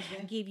then they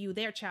give you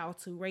their child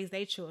to raise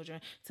their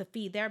children, to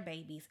feed their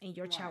babies, and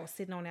your child is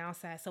sitting on the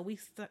outside. So we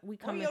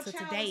come into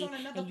today,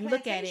 and you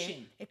look at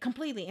it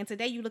completely. And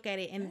today you look at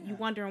it, and you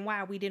wondering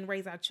why we didn't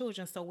raise our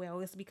children so well.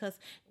 It's because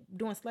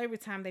during slavery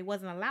time they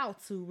wasn't allowed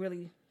to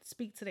really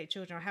speak to their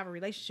children or have a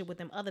relationship with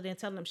them, other than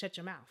telling them shut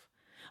your mouth,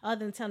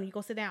 other than telling them you go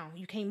sit down,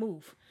 you can't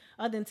move,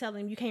 other than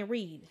telling them you can't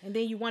read, and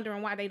then you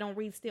wondering why they don't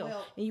read still,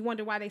 and you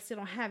wonder why they still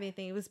don't have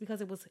anything. It was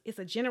because it's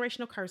a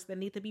generational curse that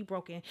needs to be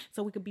broken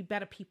so we could be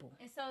better people.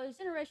 And so it's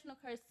generational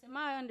curse, to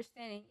my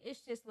understanding,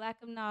 it's just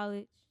lack of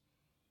knowledge.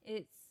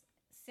 It's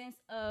sense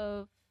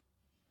of,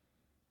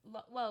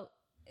 well,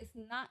 it's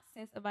not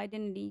sense of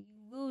identity.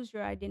 You lose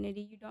your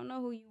identity. You don't know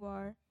who you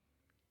are.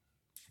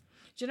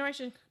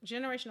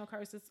 Generational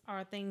curses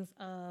are things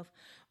of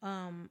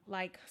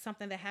like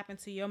something that happened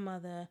to your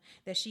mother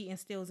that she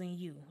instills in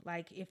you.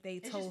 Like if they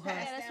told her,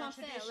 that's what I'm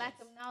saying. Lack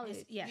of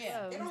knowledge.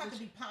 Yeah, they don't have to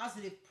be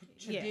positive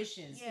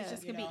traditions. It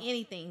just could be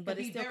anything, but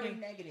it still very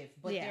negative.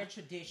 But they're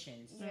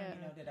traditions,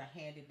 that are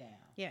handed down.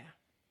 Yeah.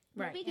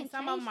 Right. We can And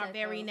some of them are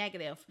very though.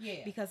 negative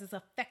because it's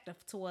effective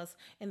to us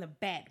in the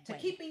bad way.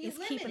 It's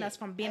keeping us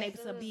from being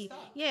able to be,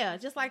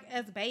 just like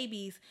as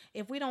babies,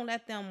 if we don't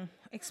let them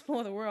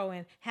explore the world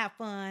and have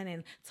fun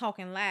and talk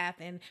and laugh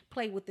and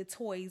play with the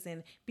toys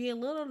and be a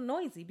little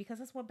noisy, because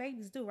that's what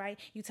babies do, right?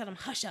 You tell them,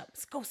 hush up,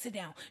 go sit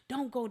down,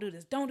 don't go do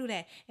this, don't do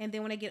that. And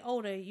then when they get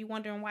older, you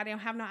wondering why they don't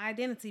have no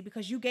identity,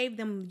 because you gave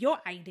them your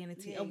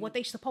identity of what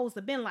they supposed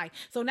to been like.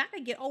 So now they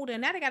get older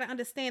and now they got to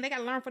understand, they got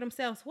to learn for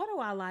themselves. What do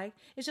I like?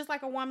 It's just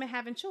like a woman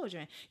having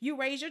children. You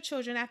raise your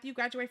children after you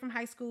graduate from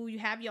high school. You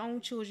have your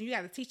own children. You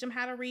got to teach them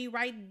how to read,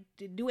 write,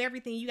 do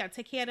everything. You got to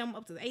take care of them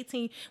up to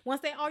 18.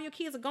 Once all your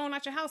kids are gone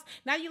out your house,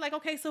 now you're like,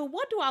 okay, so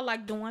what do I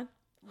like doing?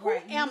 Who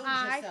am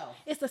I? Yourself.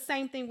 It's the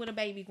same thing with a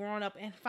baby growing up and